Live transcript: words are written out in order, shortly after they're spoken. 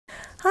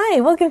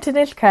Hi, welcome to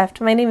NicheCraft.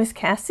 My name is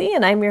Cassie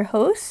and I'm your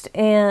host,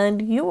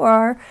 and you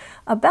are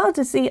about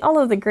to see all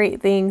of the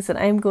great things that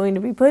I'm going to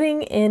be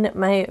putting in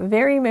my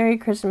very Merry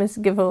Christmas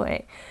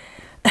giveaway.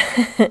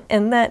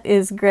 And that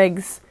is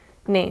Greg's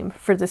name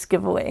for this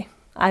giveaway.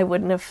 I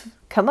wouldn't have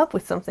come up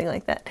with something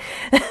like that.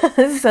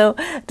 So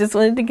just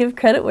wanted to give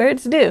credit where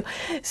it's due.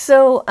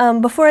 So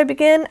before I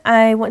begin,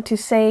 I want to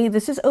say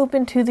this is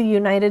open to the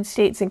United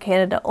States and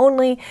Canada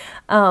only.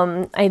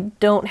 I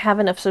don't have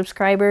enough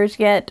subscribers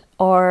yet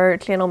or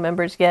channel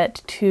members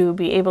yet to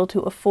be able to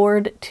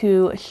afford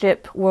to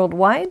ship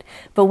worldwide,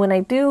 but when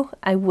I do,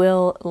 I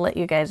will let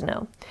you guys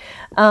know.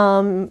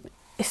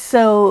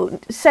 So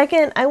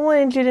second, I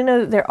wanted you to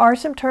know that there are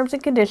some terms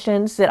and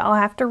conditions that I'll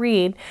have to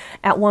read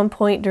at one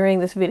point during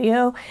this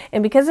video.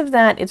 And because of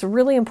that, it's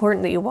really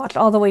important that you watch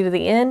all the way to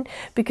the end,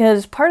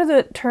 because part of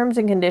the terms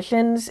and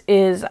conditions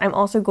is I'm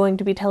also going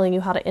to be telling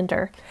you how to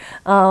enter.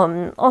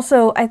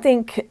 Also, I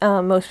think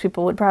most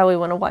people would probably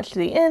want to watch to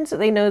the end so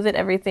they know that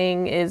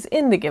everything is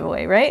in the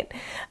giveaway, right?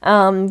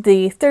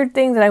 The third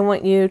thing that I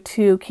want you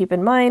to keep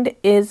in mind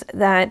is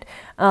that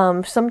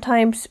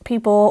sometimes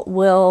people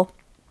will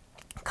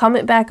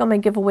comment back on my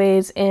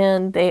giveaways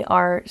and they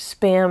are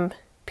spam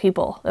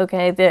people.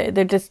 Okay,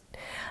 they're just,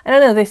 I don't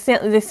know,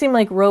 they seem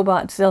like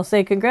robots. They'll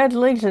say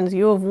congratulations,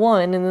 you have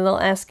won, and then they'll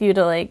ask you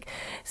to like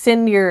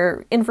send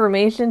your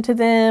information to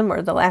them,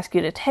 or they'll ask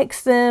you to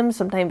text them,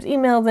 sometimes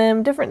email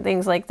them, different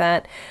things like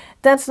that.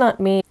 That's not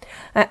me.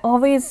 I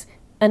always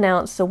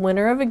announce the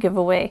winner of a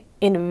giveaway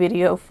in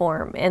video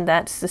form, and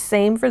that's the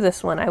same for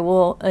this one. I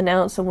will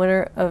announce the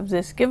winner of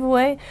this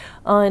giveaway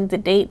on the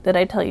date that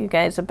I tell you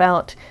guys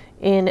about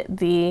in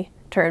the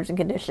terms and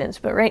conditions.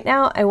 But right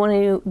now I want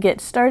to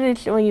get started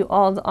showing you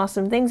all the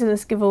awesome things in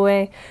this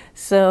giveaway,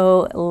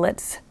 so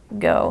let's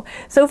go.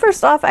 So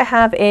first off, I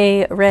have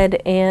a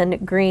red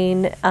and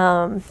green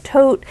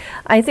tote.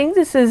 I think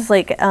this is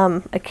like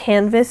a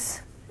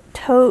canvas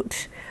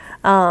tote.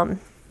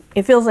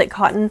 It feels like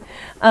cotton,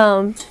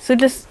 so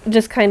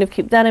just kind of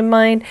keep that in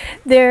mind.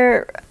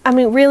 I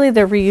mean, really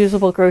they're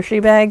reusable grocery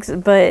bags,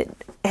 but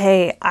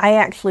hey, I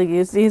actually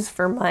use these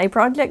for my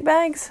project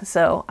bags,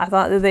 so I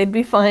thought that they'd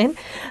be fine.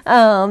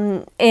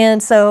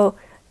 And so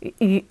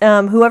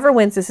whoever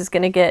wins this is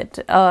going to get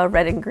a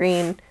red and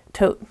green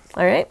tote,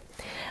 all right?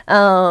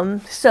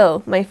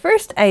 So my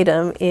first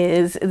item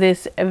is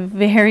this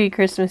very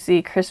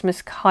Christmassy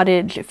Christmas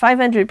cottage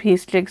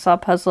 500-piece jigsaw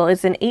puzzle.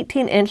 It's an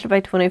 18-inch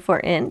by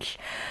 24-inch.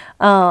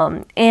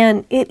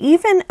 And it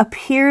even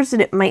appears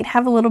that it might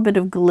have a little bit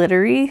of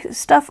glittery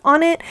stuff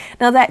on it.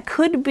 Now that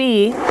could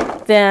be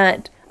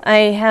that I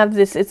have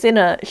this, it's in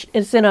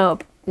a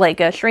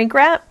like a shrink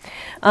wrap.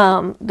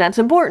 That's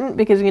important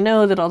because you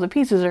know that all the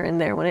pieces are in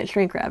there when it's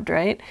shrink wrapped,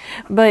 right?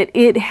 But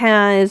it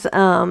has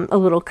a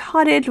little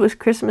cottage with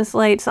Christmas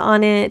lights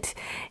on it,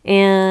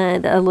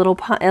 and a little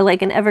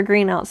like an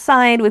evergreen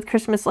outside with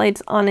Christmas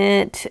lights on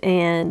it,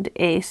 and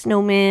a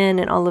snowman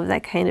and all of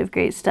that kind of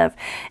great stuff.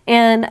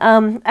 And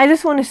I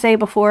just want to say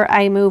before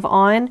I move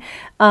on,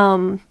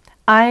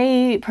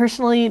 I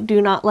personally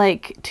do not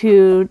like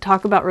to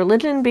talk about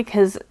religion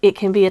because it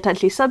can be a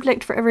touchy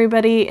subject for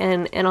everybody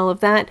and all of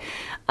that.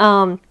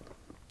 I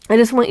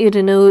just want you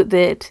to know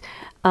that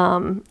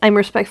I'm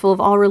respectful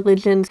of all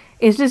religions.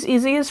 It's just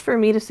easiest for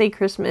me to say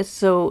Christmas,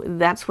 so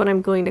that's what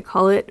I'm going to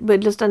call it. But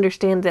just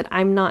understand that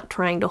I'm not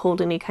trying to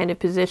hold any kind of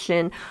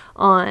position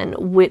on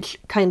which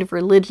kind of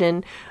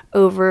religion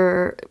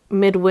over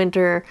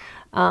midwinter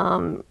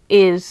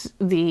is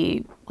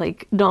the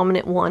like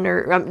dominant one,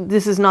 or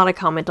this is not a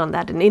comment on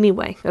that in any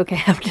way.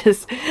 Okay,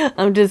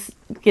 I'm just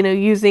you know,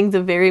 using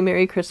the very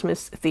Merry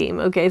Christmas theme.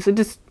 Okay, so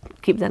just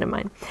keep that in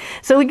mind.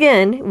 So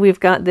again,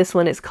 we've got this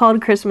one. It's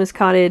called Christmas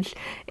Cottage,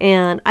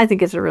 and I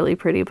think it's a really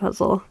pretty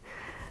puzzle.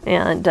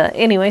 And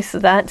anyway, so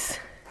that's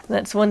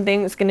one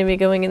thing that's going to be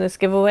going in this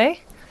giveaway.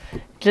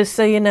 Just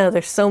so you know,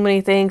 there's so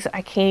many things,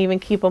 I can't even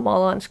keep them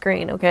all on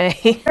screen,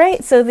 okay? All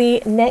right, so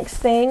the next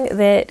thing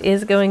that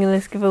is going in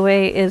this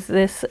giveaway is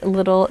this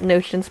little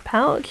Notions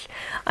pouch.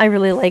 I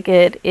really like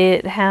it.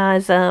 It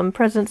has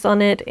presents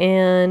on it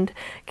and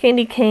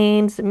candy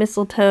canes,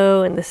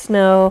 mistletoe, and the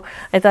snow.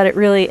 I thought it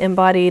really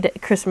embodied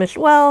Christmas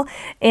well,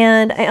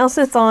 and I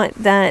also thought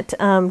that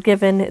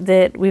given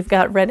that we've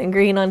got red and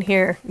green on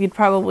here, you'd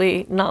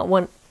probably not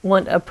want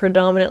a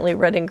predominantly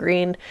red and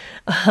green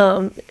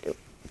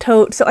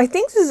tote. So I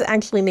think this is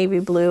actually navy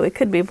blue. It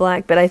could be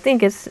black, but I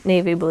think it's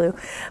navy blue.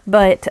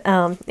 But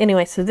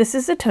anyway, so this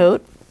is a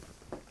tote,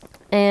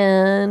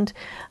 and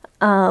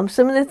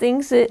some of the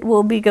things that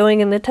will be going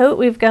in the tote,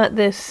 we've got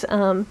this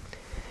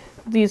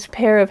these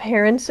pair of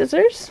heron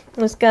scissors.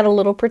 It's got a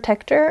little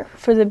protector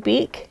for the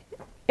beak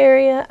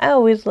area. I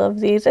always love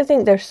these. I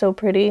think they're so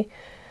pretty.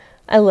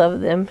 I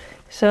love them.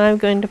 So I'm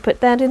going to put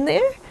that in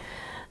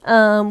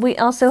there. We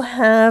also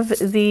have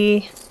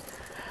the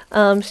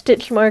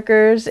stitch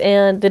markers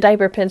and the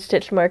diaper pin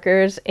stitch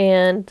markers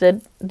and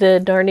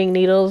the darning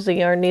needles, the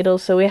yarn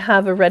needles. So we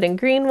have a red and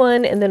green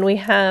one, and then we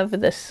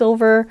have the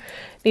silver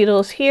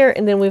needles here,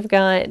 and then we've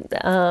got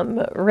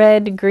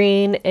red,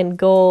 green, and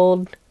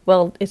gold,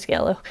 well, it's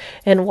yellow,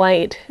 and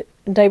white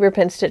diaper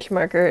pin stitch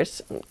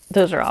markers,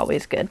 those are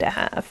always good to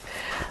have.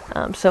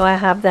 So I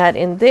have that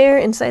in there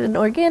inside an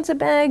organza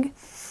bag.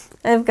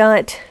 I've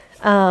got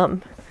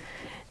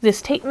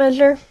this tape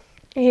measure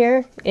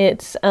here.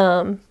 It's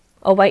a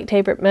white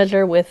tape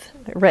measure with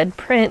red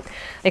print.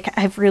 Like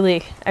I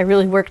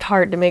really worked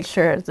hard to make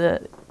sure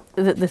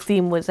the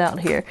theme was out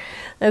here.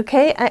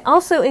 Okay, I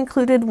also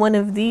included one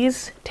of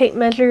these tape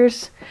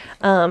measures.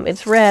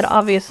 It's red,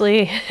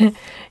 obviously,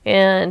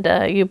 and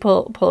you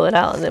pull it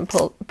out and then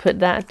put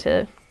that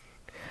to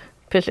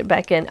push it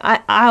back in.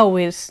 I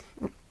always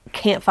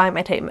can't find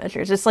my tape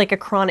measures. It's like a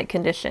chronic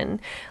condition.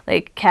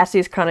 Like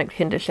Cassie's chronic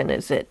condition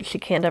is that she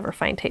can't ever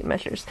find tape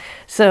measures.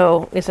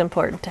 So it's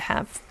important to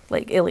have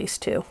like at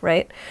least two,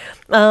 right?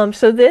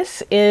 So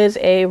this is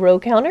a row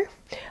counter.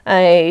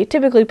 I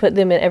typically put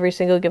them in every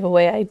single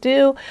giveaway I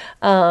do.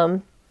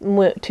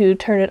 To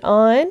turn it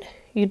on,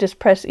 you just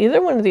press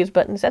either one of these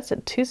buttons. That's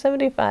at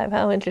 275.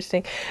 How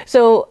interesting.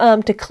 So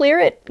to clear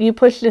it, you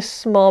push this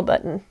small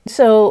button.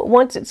 So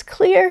once it's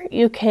clear,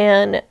 you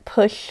can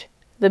push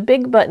the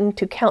big button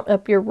to count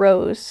up your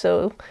rows.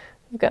 So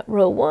you've got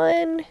row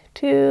 1,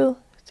 2,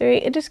 3.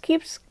 It just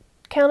keeps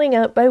counting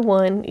up by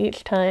 1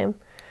 each time.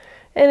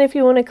 And if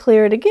you want to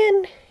clear it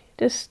again,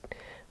 just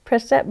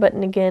press that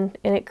button again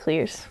and it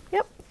clears.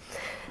 Yep.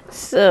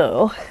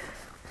 So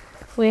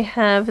we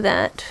have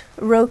that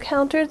row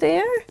counter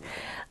there.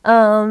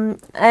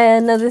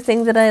 Another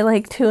thing that I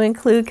like to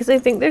include, because I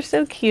think they're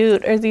so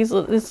cute, are this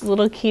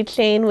little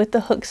keychain with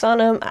the hooks on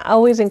them. I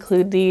always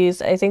include these.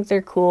 I think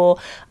they're cool.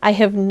 I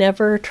have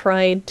never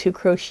tried to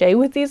crochet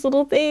with these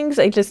little things.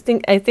 I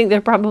think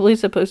they're probably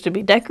supposed to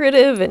be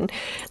decorative and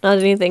not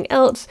anything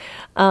else.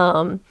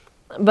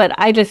 But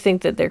I just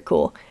think that they're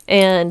cool.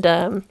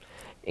 And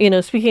you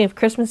know, speaking of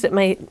Christmas, it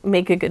might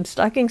make a good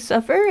stocking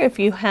stuffer if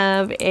you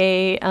have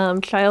a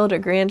child or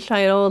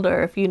grandchild,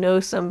 or if you know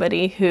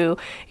somebody who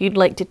you'd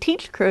like to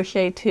teach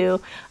crochet to.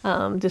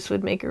 This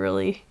would make a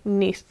really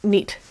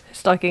neat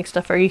stocking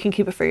stuffer. You can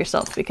keep it for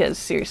yourself because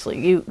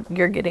seriously,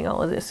 you're getting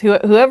all of this.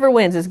 Whoever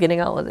wins is getting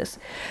all of this.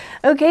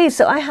 Okay,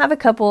 so I have a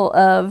couple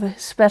of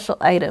special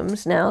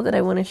items now that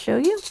I want to show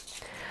you.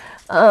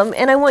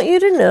 And I want you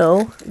to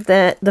know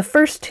that the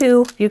first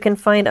two you can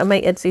find on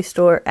my Etsy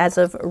store as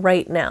of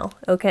right now,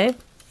 okay?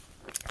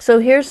 So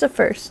here's the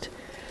first.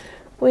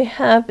 We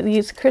have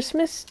these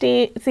Christmas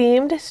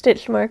themed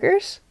stitch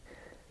markers.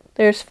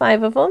 There's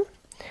 5 of them.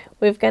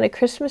 We've got a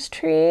Christmas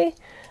tree.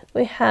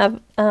 We have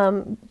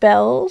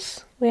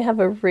bells. We have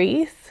a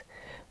wreath.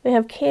 We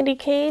have candy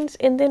canes.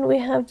 And then we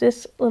have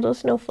this little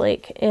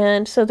snowflake.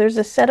 And so there's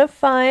a set of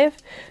 5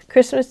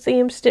 Christmas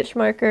themed stitch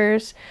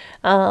markers.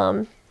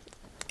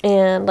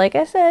 And like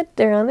I said,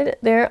 they're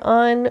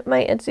on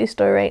my Etsy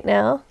store right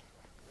now,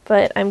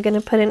 but I'm going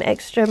to put an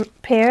extra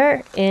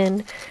pair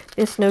in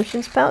this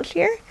notions pouch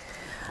here.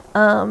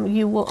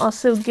 You will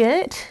also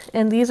get,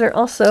 and these are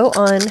also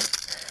on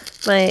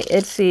my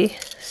Etsy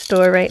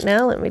store right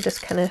now. Let me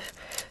just kind of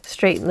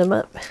straighten them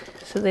up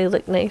so they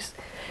look nice.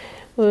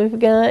 We've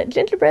got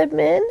gingerbread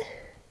men.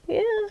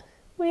 Yeah,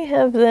 we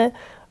have the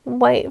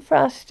white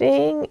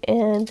frosting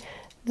and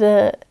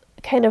the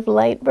kind of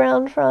light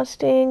brown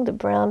frosting, the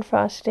brown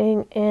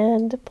frosting,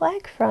 and the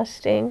black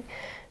frosting.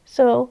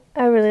 So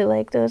I really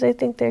like those. I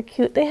think they're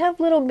cute. They have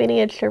little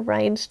miniature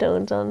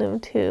rhinestones on them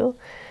too.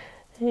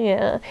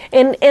 Yeah,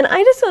 and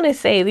I just want to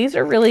say these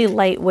are really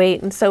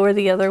lightweight, and so are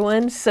the other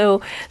ones.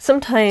 So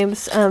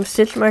sometimes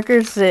stitch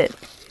markers that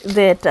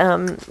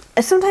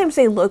sometimes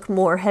they look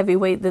more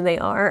heavyweight than they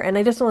are, and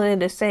I just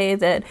wanted to say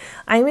that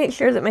I make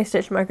sure that my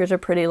stitch markers are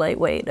pretty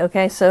lightweight.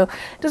 Okay, so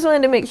just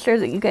wanted to make sure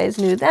that you guys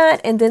knew that.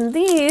 And then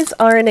these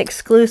are an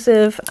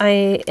exclusive.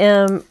 I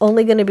am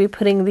only going to be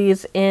putting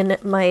these in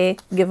my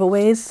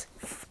giveaways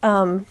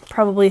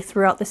probably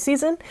throughout the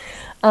season,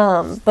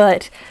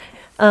 but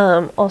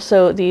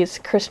also these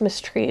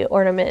Christmas tree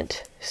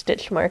ornament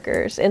stitch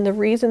markers. And the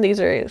reason these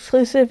are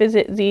exclusive is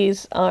that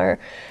these are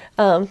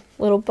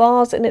little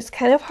balls, and it's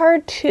kind of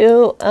hard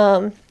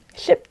to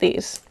ship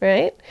these,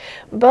 right?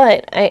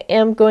 But I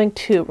am going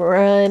to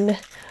run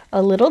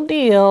a little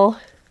deal,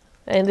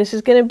 and this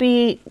is going to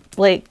be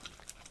like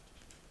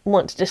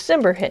once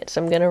December hits,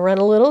 I'm going to run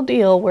a little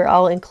deal where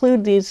I'll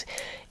include these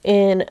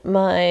in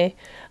my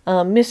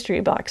mystery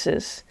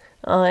boxes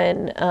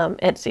on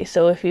Etsy.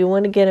 So if you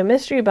want to get a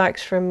mystery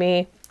box from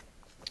me,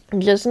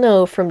 just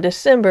know from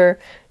December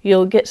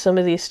you'll get some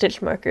of these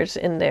stitch markers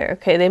in there.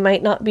 Okay, they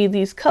might not be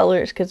these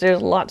colors because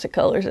there's lots of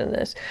colors in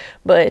this,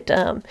 but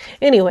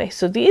anyway,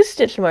 so these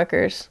stitch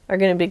markers are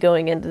going to be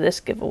going into this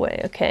giveaway.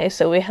 Okay,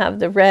 so we have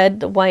the red,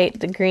 the white,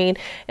 the green,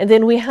 and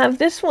then we have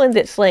this one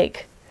that's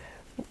like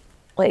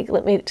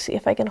let me see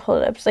if I can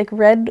hold it up. It's like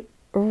red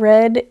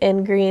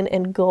and green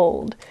and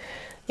gold.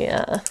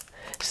 Yeah,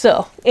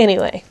 so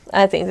anyway,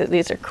 I think that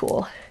these are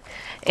cool,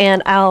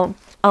 and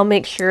I'll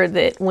make sure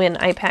that when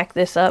I pack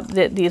this up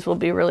that these will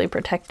be really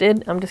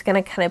protected. I'm just going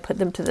to kind of put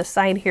them to the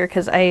side here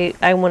because I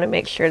want to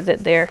make sure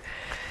that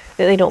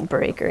they don't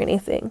break or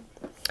anything.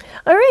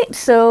 All right,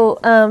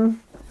 so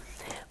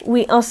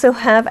we also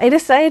have, I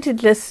decided to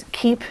just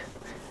keep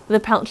the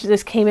pouch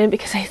this came in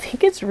because I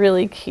think it's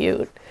really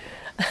cute.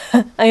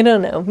 I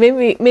don't know.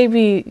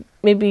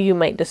 Maybe you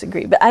might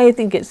disagree, but I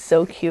think it's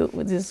so cute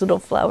with these little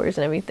flowers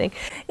and everything.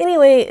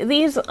 Anyway,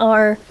 these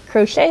are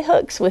crochet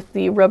hooks with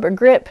the rubber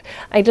grip.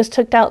 I just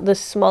took out the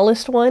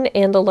smallest one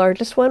and the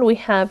largest one. We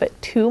have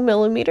 2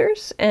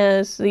 millimeters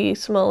as the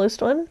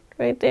smallest one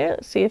right there.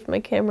 Let's see if my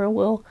camera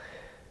will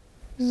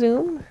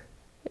zoom.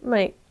 It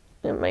might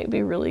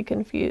be really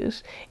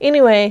confused.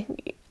 Anyway,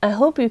 I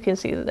hope you can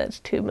see that that's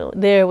 2 mil.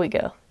 There we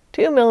go.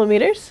 2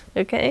 millimeters.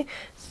 Okay,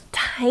 it's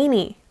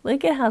tiny.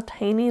 Look at how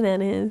tiny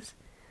that is.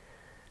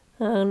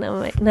 Oh,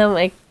 now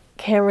my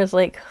camera's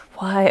like,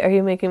 why are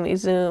you making me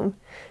zoom?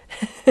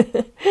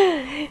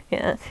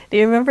 Yeah. Do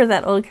you remember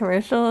that old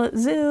commercial?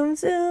 Zoom,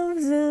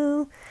 zoom,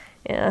 zoom.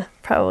 Yeah,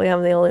 probably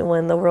I'm the only one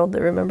in the world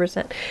that remembers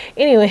that.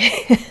 Anyway,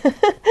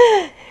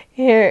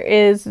 here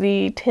is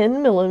the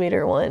 10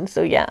 millimeter one.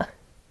 So yeah,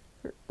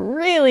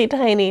 really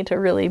tiny to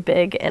really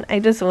big. And I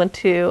just want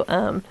to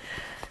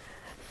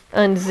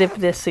unzip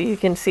this so you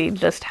can see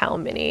just how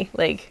many,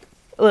 like,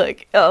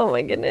 look, oh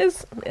my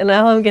goodness. And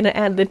now I'm going to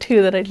add the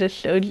 2 that I just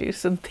showed you.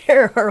 So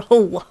there are a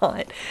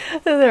lot.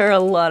 There are a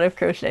lot of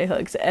crochet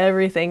hooks,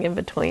 everything in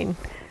between.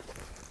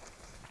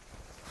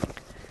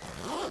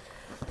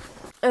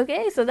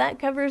 Okay, so that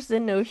covers the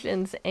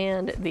notions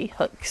and the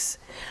hooks.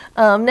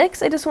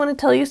 Next, I just want to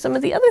tell you some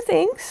of the other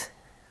things.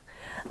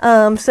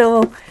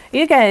 So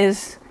you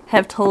guys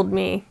have told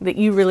me that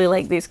you really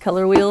like these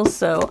color wheels,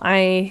 so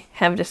I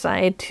have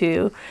decided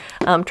to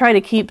try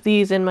to keep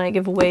these in my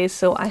giveaways.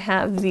 So I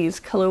have these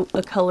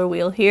a color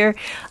wheel here.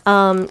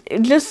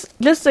 Just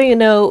so you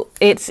know,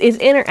 it's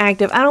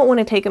interactive. I don't want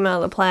to take them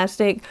out of the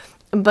plastic,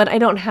 but I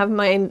don't have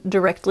mine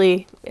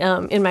directly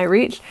in my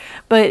reach.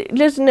 But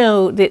just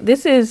know that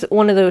this is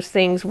one of those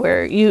things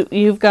where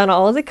you've got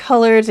all of the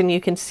colors and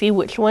you can see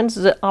which one's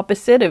the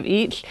opposite of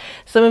each.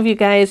 Some of you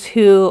guys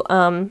who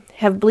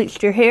have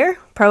bleached your hair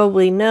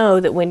probably know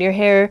that when your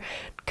hair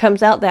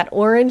comes out that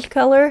orange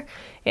color,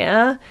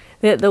 yeah,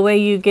 that the way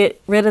you get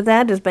rid of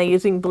that is by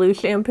using blue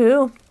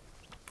shampoo.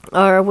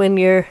 Or when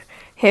your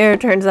hair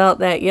turns out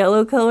that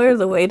yellow color,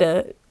 the way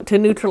to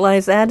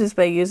neutralize that is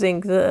by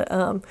using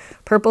the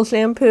purple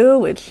shampoo,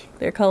 which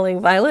they're calling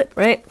violet,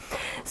 right?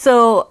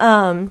 So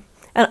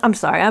I'm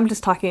sorry, I'm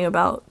just talking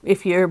about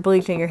if you're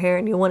bleaching your hair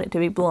and you want it to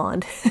be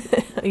blonde,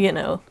 you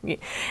know,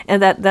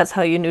 and that's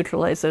how you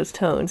neutralize those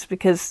tones,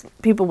 because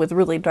people with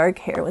really dark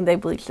hair, when they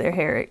bleach their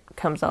hair, it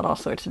comes out all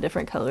sorts of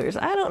different colors.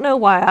 I don't know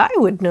why I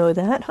would know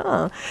that,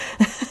 huh?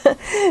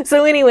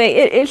 So anyway,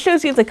 it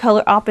shows you the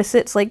color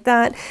opposites like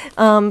that,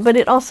 but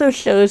it also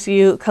shows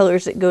you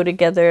colors that go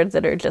together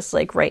that are just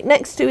like right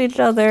next to each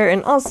other,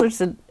 and all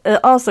sorts of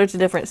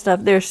different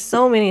stuff. There's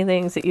so many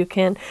things that you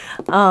can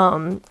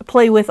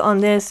play with on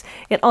this.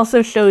 It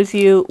also shows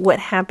you what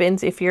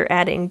happens if you're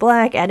adding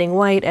black, adding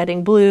white,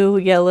 adding blue,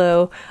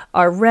 yellow,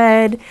 or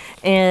red.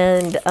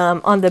 And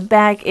on the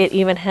back, it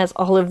even has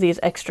all of these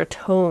extra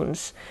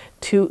tones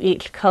to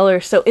each color.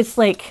 So it's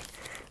like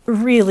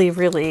really,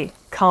 really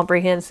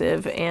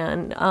comprehensive,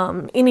 and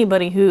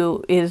anybody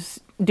who is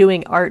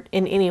doing art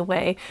in any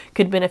way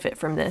could benefit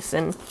from this.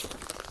 And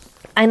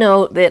I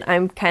know that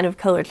I'm kind of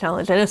color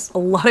challenged. I know a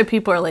lot of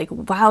people are like,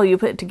 wow, you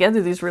put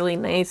together these really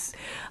nice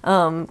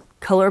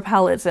color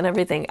palettes and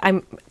everything.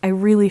 I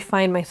really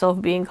find myself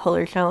being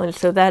color challenged,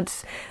 so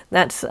that's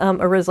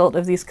a result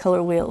of these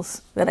color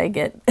wheels that I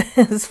get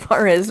as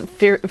far as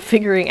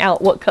figuring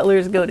out what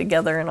colors go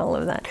together and all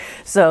of that.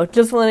 So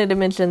just wanted to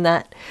mention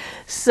that.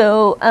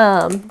 So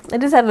I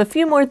just have a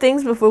few more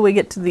things before we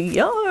get to the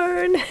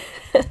yarn.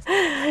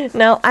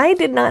 Now, I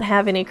did not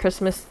have any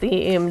Christmas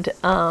themed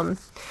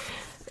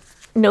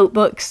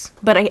notebooks,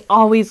 but I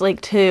always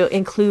like to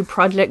include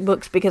project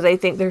books because I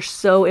think they're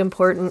so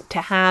important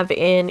to have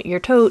in your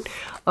tote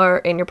or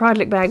in your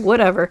project bag,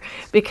 whatever,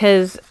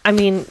 because I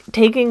mean,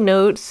 taking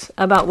notes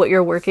about what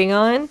you're working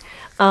on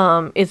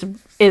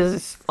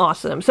is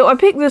awesome. So I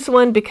picked this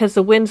one because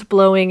the wind's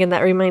blowing and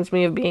that reminds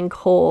me of being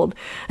cold.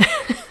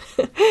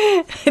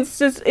 It's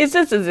just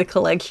as a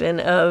collection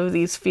of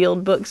these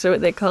field books, or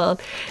what they call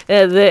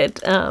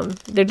that.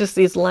 They're just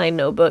these line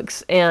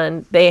notebooks,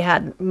 and they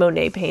had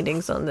Monet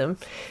paintings on them.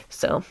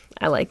 So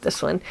I like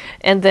this one.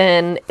 And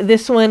then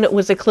this one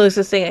was the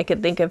closest thing I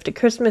could think of to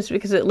Christmas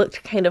because it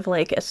looked kind of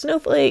like a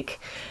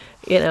snowflake.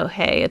 You know,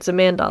 hey, it's a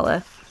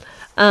mandala.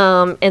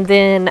 And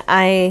then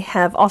I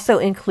have also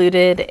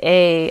included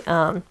a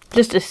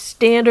just a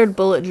standard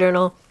bullet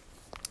journal.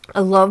 I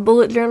love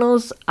bullet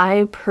journals.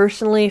 I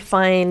personally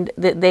find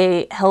that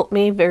they help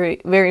me very,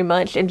 very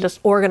much in just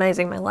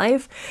organizing my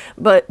life.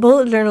 But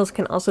bullet journals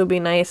can also be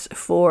nice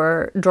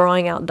for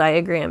drawing out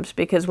diagrams,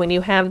 because when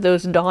you have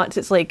those dots,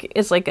 it's like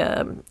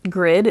a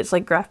grid. It's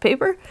like graph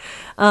paper.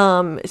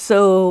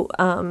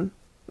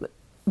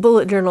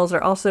 bullet journals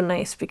are also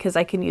nice because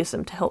I can use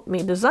them to help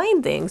me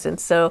design things. And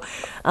so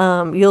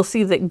you'll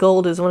see that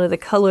gold is one of the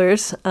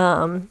colors.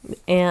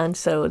 And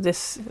so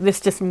this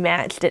just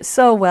matched it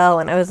so well.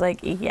 And I was like,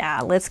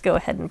 yeah, let's go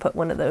ahead and put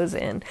one of those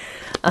in.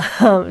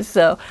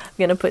 So I'm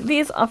going to put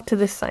these off to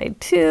the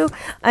side too.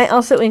 I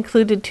also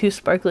included 2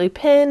 sparkly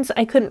pens.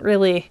 I couldn't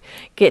really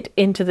get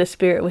into the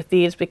spirit with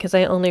these because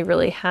I only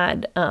really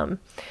had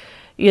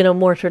you know,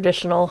 more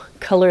traditional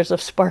colors of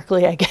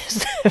sparkly, I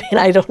guess. I mean,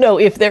 I don't know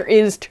if there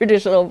is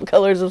traditional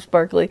colors of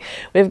sparkly.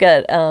 We've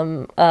got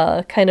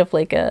kind of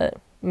like a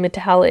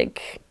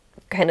metallic,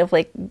 kind of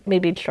like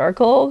maybe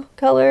charcoal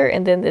color,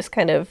 and then this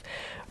kind of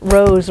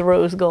rose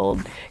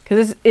gold,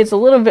 because it's a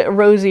little bit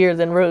rosier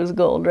than rose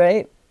gold,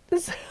 right?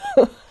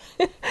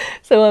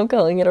 So I'm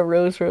calling it a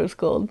rose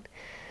gold.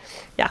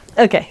 Yeah,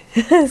 okay.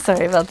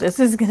 Sorry about this.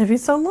 This is going to be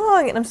so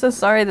long, and I'm so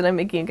sorry that I'm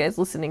making you guys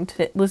listen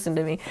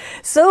to me.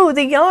 So,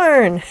 the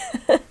yarn.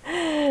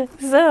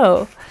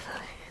 So,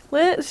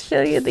 let's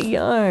show you the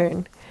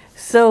yarn.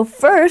 So,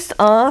 first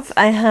off,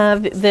 I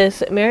have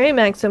this Mary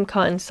Maxim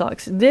cotton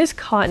socks. This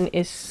cotton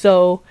is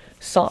so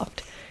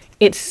soft.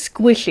 It's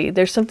squishy.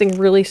 There's something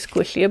really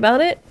squishy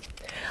about it.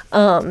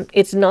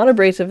 It's not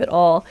abrasive at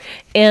all,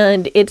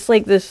 and it's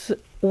like this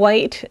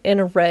white and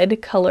a red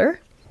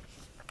color.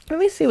 Let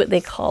me see what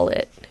they call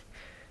it.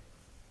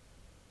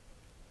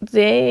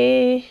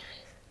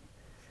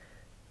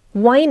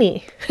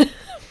 Winey.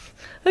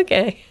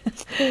 Okay.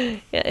 Yeah,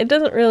 it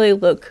doesn't really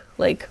look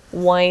like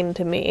wine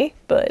to me,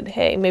 but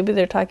hey, maybe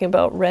they're talking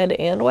about red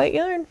and white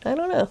yarn. I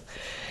don't know.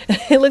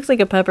 It looks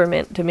like a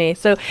peppermint to me.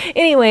 So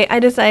anyway, I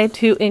decided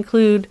to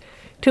include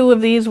 2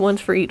 of these,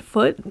 ones for each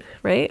foot,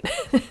 right?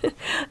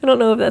 I don't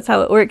know if that's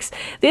how it works.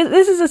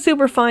 This is a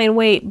super fine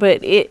weight,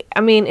 but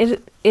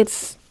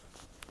it's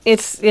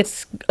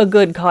a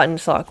good cotton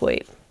sock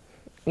weight.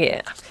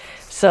 Yeah.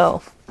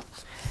 So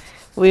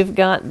we've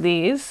got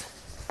these.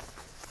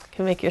 You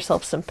can make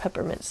yourself some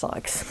peppermint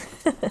socks.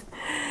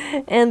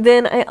 And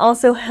then I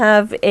also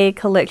have a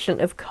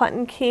collection of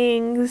Cotton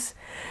Kings.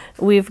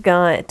 We've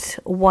got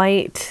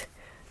white,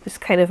 this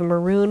kind of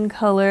maroon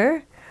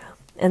color,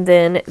 and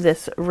then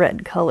this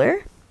red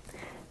color,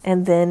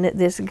 and then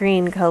this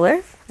green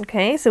color.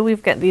 Okay, so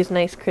we've got these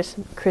nice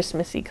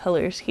Christmassy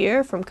colors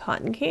here from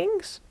Cotton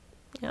Kings.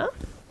 Yeah.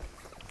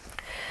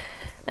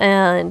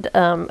 And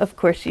of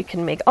course you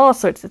can make all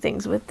sorts of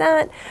things with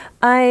that.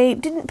 I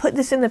didn't put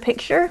this in the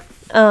picture,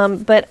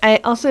 but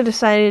I also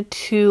decided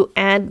to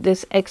add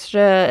this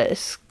extra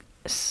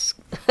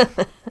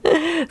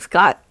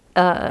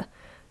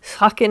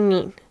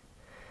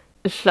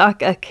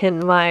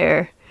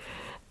Schockenmeyer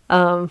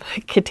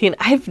Katina.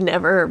 I've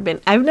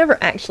never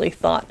actually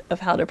thought of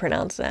how to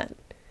pronounce that.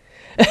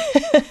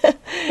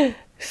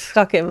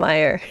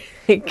 Schockenmeyer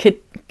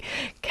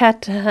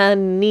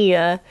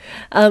Catania.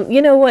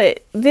 You know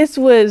what? This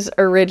was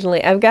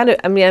originally, I'm going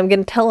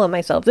to tell on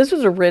myself. This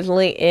was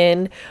originally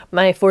in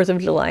my 4th of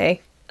July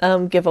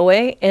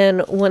giveaway,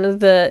 and one of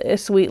the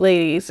sweet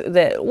ladies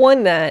that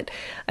won that,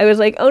 I was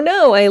like, oh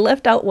no, I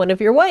left out one of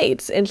your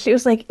whites, and she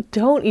was like,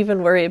 don't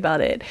even worry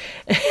about it.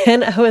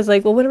 And I was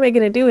like, well, what am I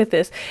going to do with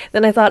this?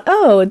 Then I thought,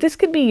 oh, this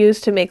could be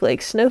used to make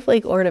like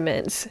snowflake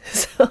ornaments.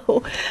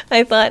 So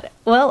I thought,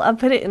 well, I'll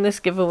put it in this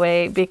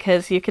giveaway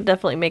because you could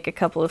definitely make a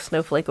couple of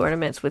snowflake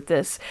ornaments with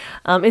this.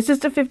 It's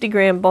just a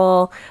 50-gram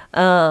ball,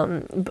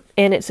 and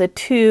it's a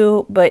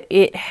 2, but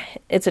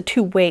it's a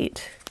 2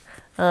 weight.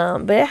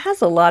 But it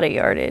has a lot of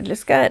yardage.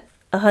 It's got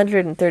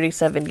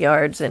 137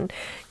 yards, and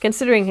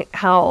considering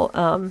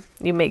how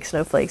you make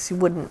snowflakes, you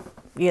wouldn't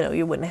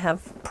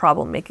have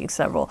problem making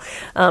several.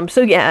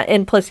 So yeah,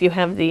 and plus you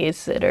have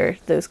these that are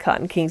those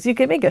Cotton Kings. You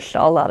could make a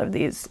shawl out of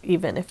these,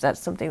 even if that's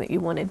something that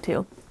you wanted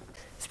to.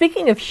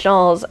 Speaking of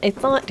shawls, I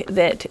thought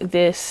that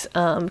this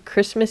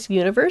Christmas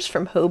Universe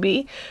from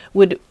Hobie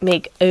would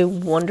make a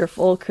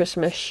wonderful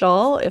Christmas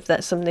shawl if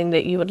that's something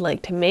that you would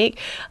like to make.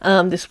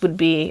 This would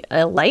be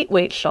a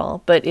lightweight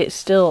shawl, but it's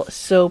still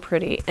so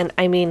pretty. And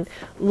I mean,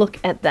 look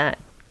at that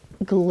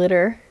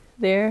glitter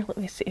there. Let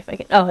me see if I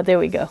can. Oh, there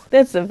we go.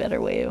 That's a better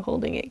way of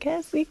holding it,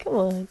 Cassie. Come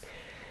on.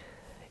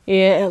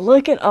 Yeah,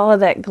 look at all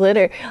of that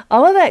glitter.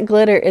 All of that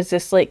glitter is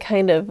this like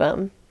kind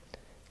of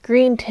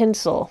green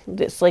tinsel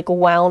that's like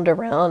wound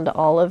around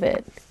all of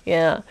it.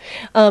 Yeah.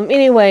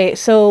 Anyway,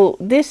 so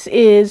this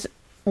is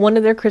one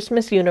of their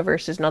Christmas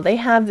universes. Now they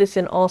have this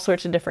in all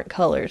sorts of different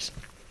colors.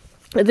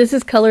 This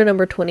is color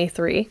number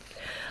 23.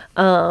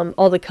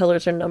 All the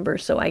colors are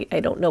numbers, so I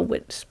don't know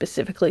what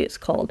specifically it's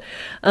called.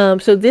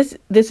 So this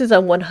is a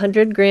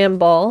 100-gram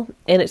ball,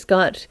 and it's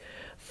got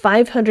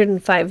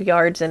 505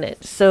 yards in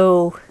it.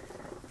 So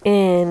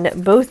in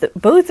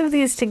both of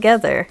these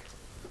together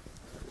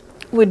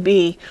would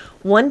be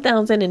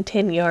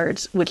 1,010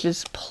 yards, which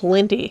is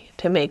plenty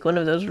to make one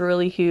of those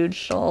really huge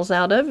shawls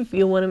out of if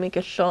you want to make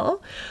a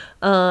shawl.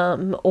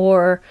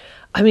 Or,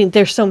 I mean,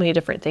 there's so many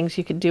different things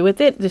you could do with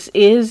it. This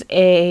is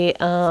a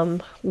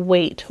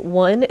weight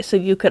 1, so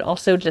you could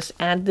also just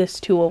add this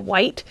to a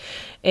white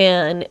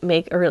and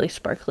make a really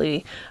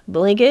sparkly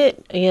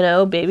blanket, you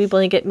know, baby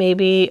blanket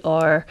maybe,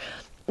 or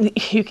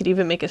you could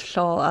even make a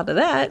shawl out of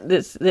that.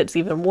 That's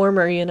even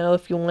warmer, you know,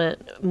 if you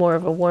want more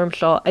of a warm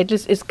shawl.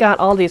 It's got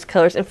all these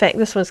colors. In fact,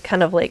 this one's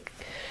kind of like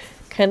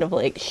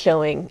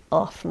showing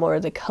off more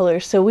of the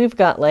colors. So we've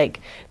got like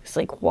this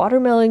like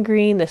watermelon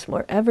green, this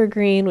more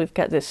evergreen, we've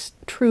got this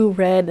true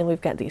red, and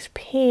we've got these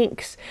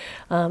pinks,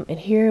 and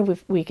here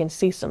we can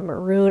see some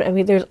maroon. I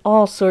mean, there's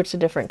all sorts of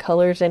different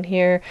colors in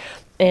here,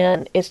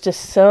 and it's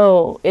just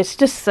so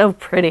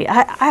pretty.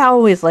 I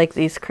always like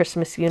these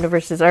Christmas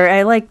universes, or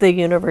I like the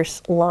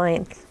universe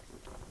line.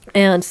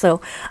 And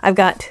so I've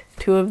got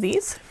 2 of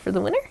these for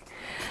the winter,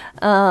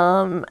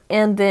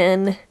 and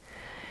then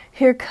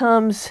here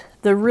comes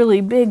the really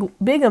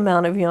big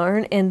amount of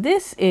yarn, and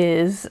this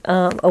is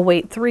a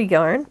weight 3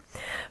 yarn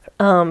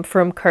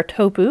from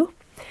Kartopu,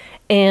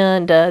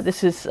 and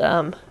this is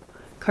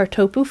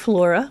Kartopu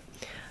Flora.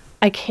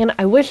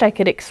 I wish I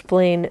could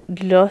explain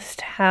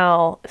just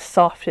how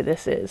soft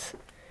this is.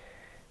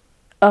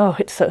 Oh,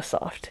 it's so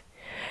soft.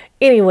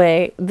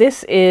 Anyway,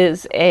 this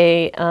is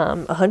a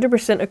 100%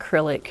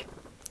 acrylic,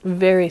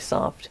 very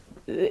soft.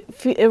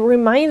 It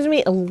reminds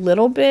me a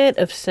little bit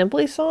of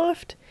Simply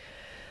Soft,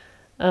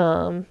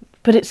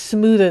 but it's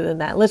smoother than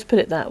that. Let's put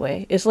it that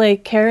way. It's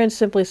like Karen's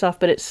Simply Soft,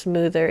 but it's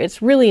smoother.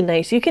 It's really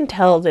nice. You can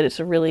tell that it's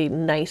a really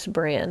nice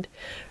brand,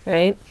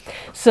 right?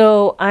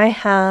 So I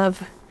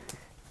have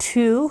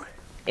 2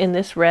 in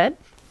this red.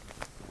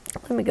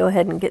 Let me go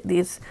ahead and get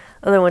these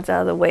other ones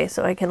out of the way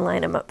so I can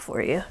line them up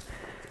for you.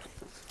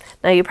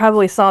 Now you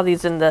probably saw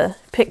these in the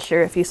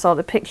picture if you saw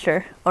the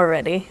picture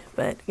already,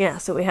 but yeah,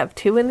 so we have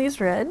 2 in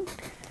these red,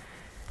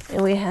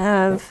 and we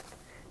have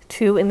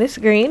 2 in this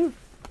green.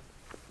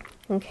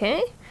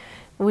 Okay,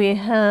 we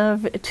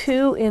have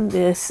 2 in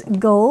this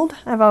gold.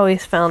 I've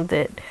always found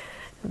that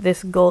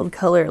this gold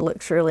color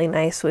looks really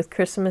nice with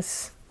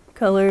Christmas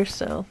colors,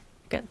 so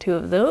got 2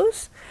 of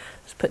those.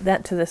 Let's put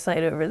that to the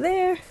side over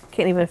there.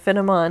 Can't even fit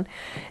them on.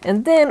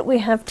 And then we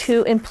have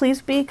 2, and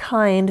please be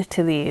kind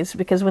to these,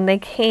 because when they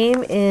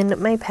came in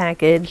my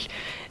package,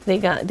 they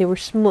were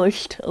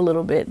smushed a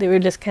little bit. They were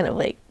just kind of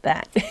like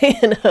that,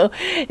 you know.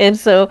 And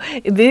so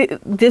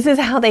this is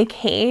how they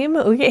came.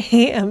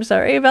 Okay, I'm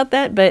sorry about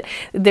that, but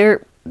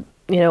they're,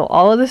 you know,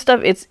 all of this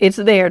stuff, it's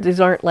there.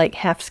 These aren't like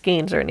half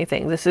skeins or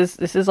anything. This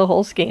is a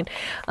whole skein.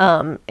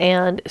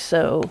 And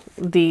so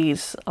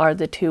these are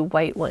the 2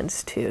 white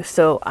ones too.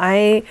 So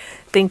I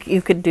think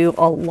you could do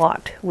a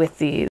lot with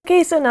these.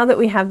 Okay, so now that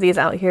we have these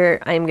out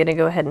here, I'm going to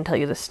go ahead and tell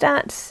you the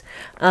stats.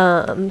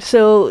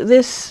 So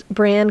this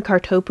brand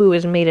Kartopu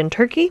is made in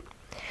Turkey,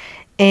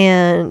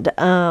 and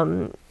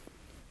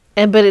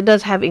but it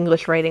does have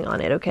English writing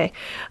on it, okay?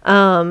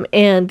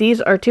 And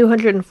these are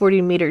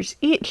 240 meters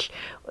each,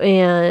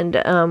 and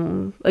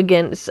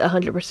again, it's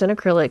 100%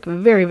 acrylic,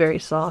 very, very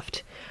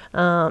soft.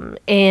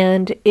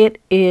 And it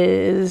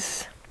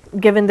is,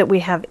 given that we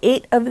have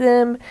 8 of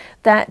them,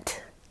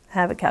 that, I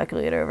have a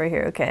calculator over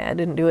here, okay, I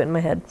didn't do it in my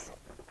head.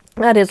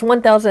 That is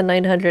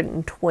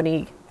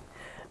 1,920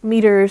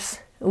 meters,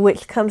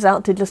 which comes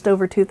out to just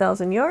over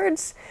 2,000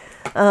 yards.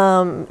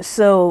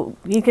 So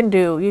you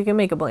can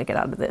make a blanket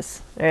out of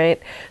this, all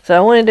right? So I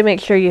wanted to make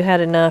sure you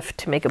had enough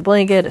to make a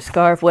blanket, a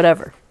scarf,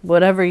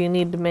 whatever you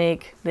need to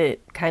make that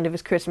kind of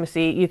is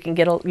Christmassy. You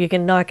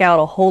can knock out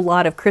a whole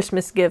lot of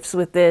Christmas gifts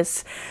with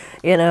this,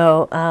 you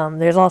know.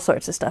 There's all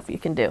sorts of stuff you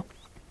can do.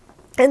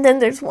 And then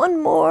there's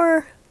one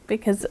more,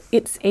 because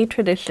it's a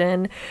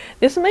tradition.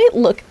 This might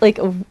look like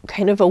a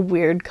kind of a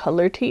weird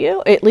color to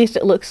you. At least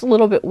it looks a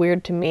little bit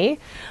weird to me.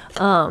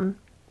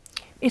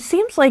 It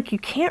seems like you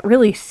can't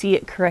really see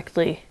it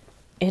correctly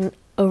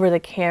over the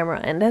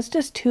camera, and that's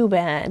just too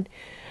bad,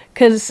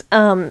 because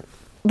the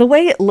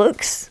way it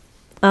looks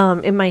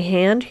in my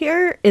hand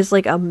here is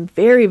like a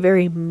very,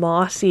 very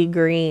mossy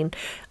green,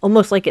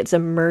 almost like it's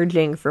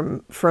emerging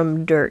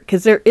from dirt,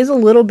 because there is a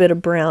little bit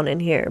of brown in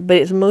here, but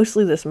it's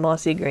mostly this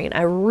mossy green.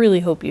 I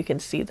really hope you can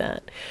see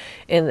that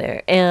in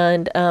there.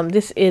 And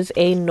this is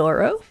a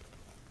Noro,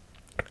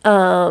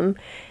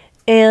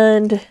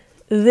 and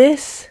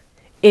this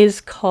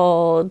is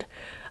called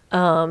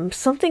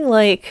something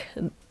like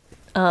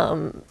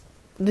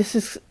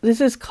this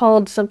is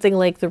called something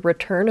like the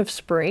Return of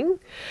Spring.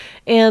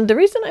 And the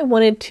reason I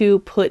wanted to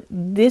put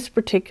this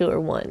particular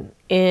one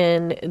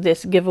in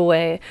this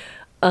giveaway,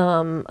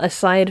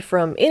 aside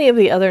from any of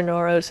the other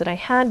Noros that I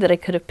had that I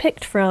could have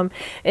picked from,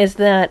 is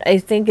that I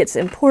think it's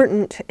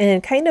important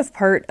and kind of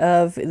part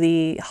of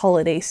the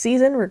holiday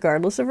season,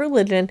 regardless of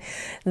religion,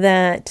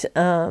 that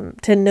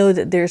to know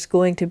that there's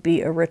going to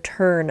be a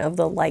return of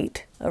the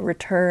light, a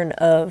return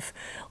of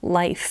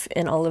life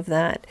and all of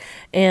that.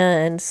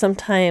 And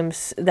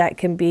sometimes that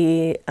can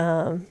be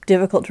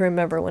difficult to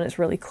remember when it's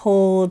really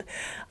cold.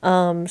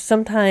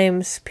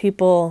 Sometimes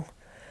people,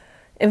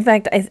 in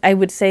fact, I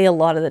would say a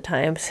lot of the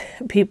times,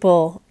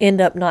 people end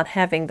up not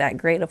having that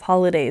great of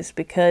holidays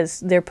because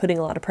they're putting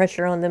a lot of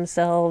pressure on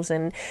themselves,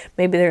 and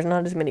maybe there's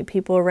not as many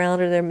people around,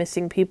 or they're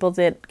missing people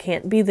that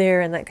can't be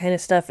there and that kind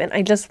of stuff. And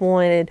I just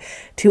wanted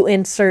to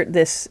insert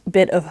this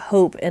bit of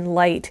hope and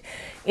light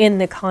in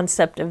the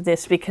concept of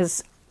this,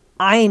 because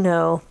I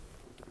know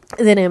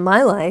then in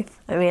my life,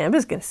 I mean, I'm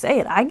just going to say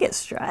it, I get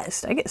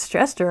stressed. I get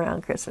stressed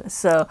around Christmas.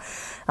 So,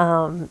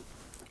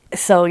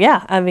 so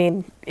yeah, I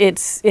mean,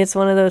 it's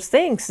one of those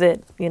things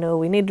that, you know,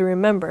 we need to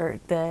remember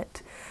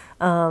that,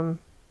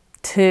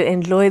 to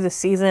enjoy the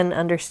season,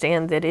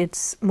 understand that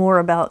it's more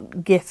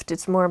about gift.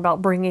 It's more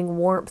about bringing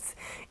warmth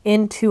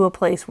into a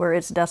place where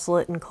it's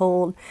desolate and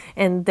cold,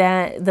 and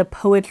that the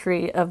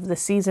poetry of the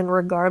season,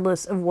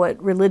 regardless of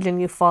what religion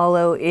you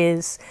follow,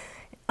 is,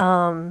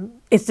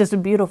 it's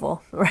just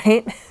beautiful,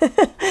 right?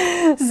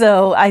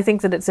 So I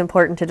think that it's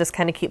important to just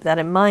kind of keep that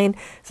in mind.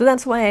 So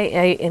that's why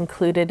I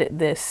included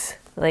this,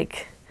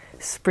 like,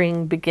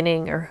 spring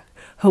beginning, or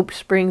hope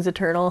springs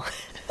eternal.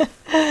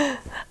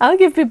 I'll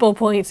give people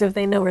points if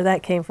they know where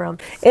that came from.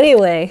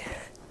 Anyway,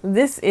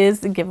 this is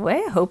the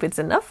giveaway. I hope it's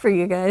enough for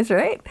you guys,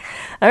 right?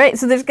 All right,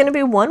 so there's going to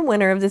be one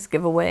winner of this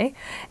giveaway,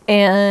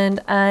 and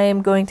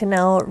I'm going to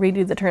now read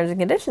you the terms and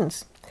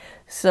conditions.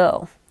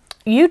 So,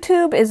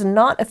 YouTube is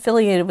not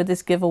affiliated with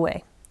this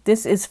giveaway.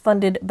 This is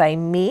funded by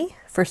me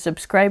for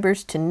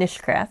subscribers to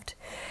NicheCraft.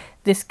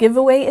 This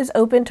giveaway is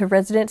open to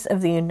residents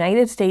of the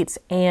United States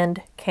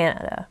and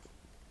Canada.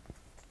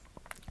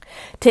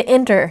 To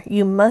enter,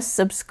 you must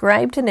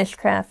subscribe to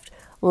NicheCraft,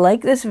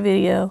 like this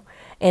video,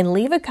 and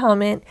leave a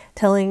comment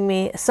telling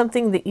me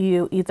something that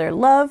you either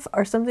love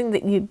or something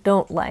that you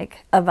don't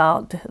like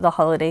about the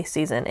holiday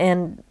season.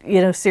 And,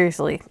 you know,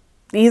 seriously,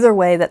 either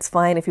way, that's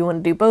fine. If you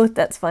want to do both,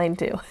 that's fine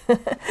too.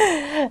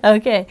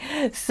 Okay,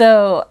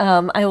 so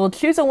I will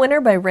choose a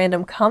winner by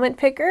random comment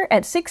picker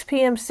at 6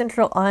 p.m.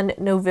 Central on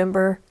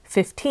November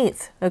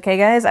 15th. Okay,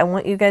 guys, I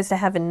want you guys to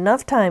have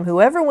enough time.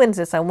 Whoever wins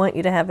this, I want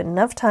you to have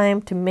enough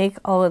time to make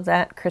all of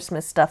that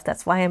Christmas stuff.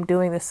 That's why I'm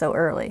doing this so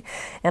early.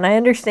 And I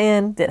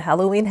understand that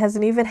Halloween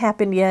hasn't even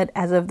happened yet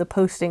as of the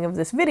posting of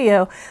this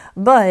video,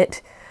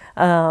 but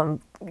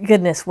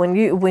goodness, when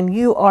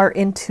you are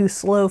into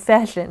slow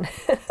fashion,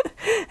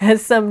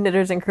 as some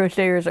knitters and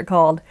crocheters are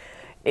called,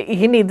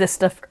 you need this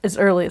stuff as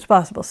early as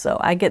possible. So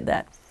I get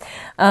that.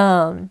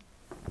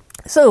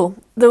 So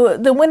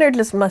the winner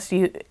just must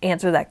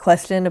answer that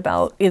question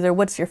about either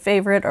what's your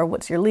favorite or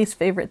what's your least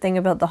favorite thing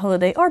about the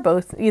holiday, or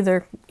both,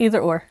 either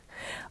or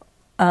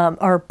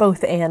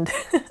both and.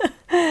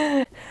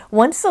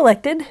 Once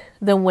selected,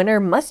 the winner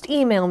must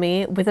email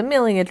me with a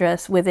mailing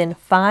address within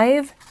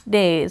 5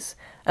 days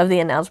of the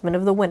announcement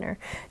of the winner.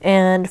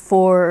 And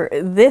for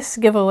this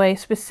giveaway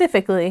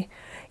specifically,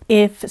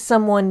 if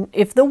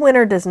the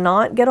winner does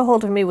not get a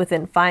hold of me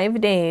within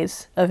 5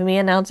 days of me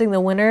announcing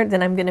the winner,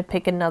 then I'm going to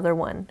pick another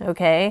one,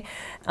 okay?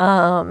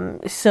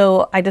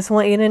 So I just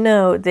want you to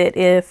know that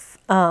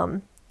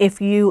if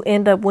you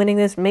end up winning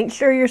this, make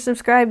sure you're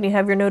subscribed and you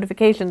have your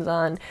notifications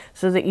on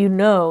so that you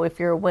know if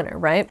you're a winner,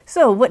 right?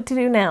 So what to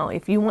do now?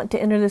 If you want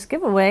to enter this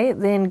giveaway,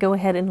 then go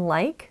ahead and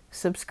like,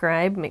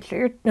 subscribe, make sure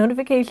your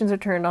notifications are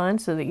turned on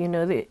so that you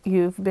know that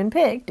you've been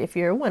picked if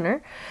you're a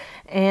winner.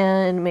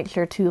 And make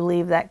sure to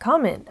leave that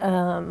comment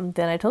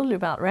that I told you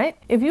about, right?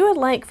 If you would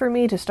like for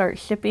me to start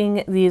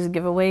shipping these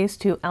giveaways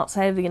to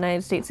outside of the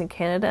United States and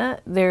Canada,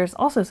 there's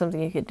also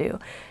something you could do.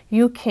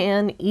 You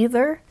can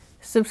either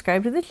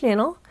subscribe to the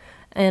channel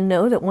and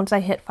know that once I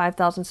hit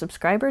 5,000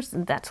 subscribers,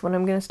 that's when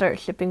I'm going to start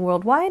shipping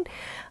worldwide.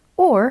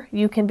 Or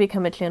you can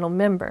become a channel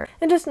member.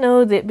 And just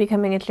know that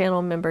becoming a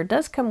channel member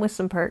does come with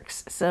some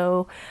perks.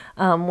 So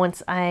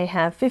once I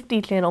have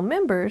 50 channel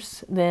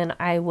members, then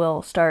I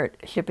will start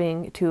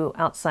shipping to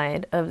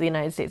outside of the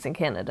United States and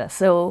Canada.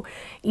 So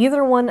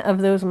either one of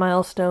those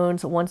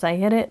milestones, once I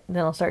hit it,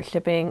 then I'll start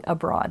shipping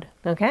abroad,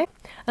 okay?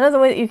 Another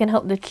way that you can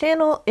help the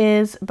channel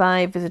is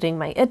by visiting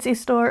my Etsy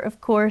store, of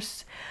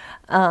course.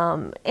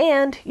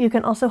 And you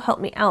can also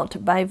help me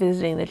out by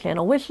visiting the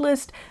channel wish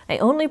list. I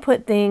only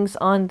put things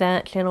on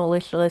that channel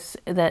wish list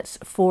that's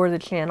for the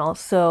channel.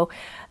 So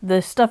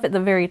the stuff at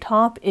the very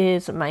top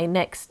is the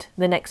next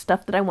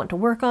stuff that I want to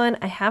work on.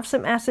 I have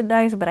some acid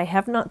dyes, but I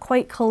have not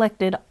quite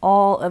collected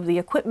all of the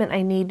equipment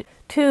I need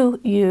to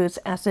use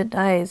acid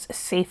dyes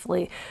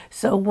safely.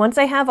 So once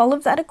I have all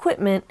of that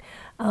equipment,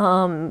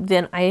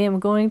 then I am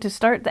going to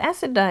start the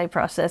acid dye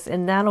process,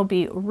 and that'll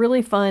be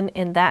really fun,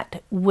 and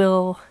that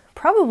will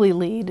probably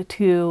lead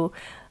to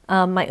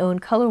my own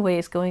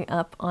colorways going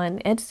up on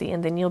Etsy,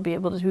 and then you'll be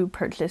able to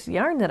purchase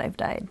yarn that I've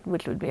dyed,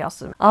 which would be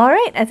awesome. All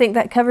right, I think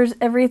that covers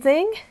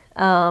everything.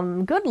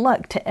 Good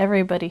luck to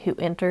everybody who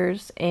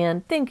enters,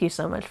 and thank you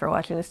so much for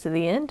watching this to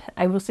the end.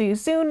 I will see you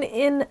soon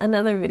in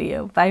another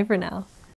video. Bye for now.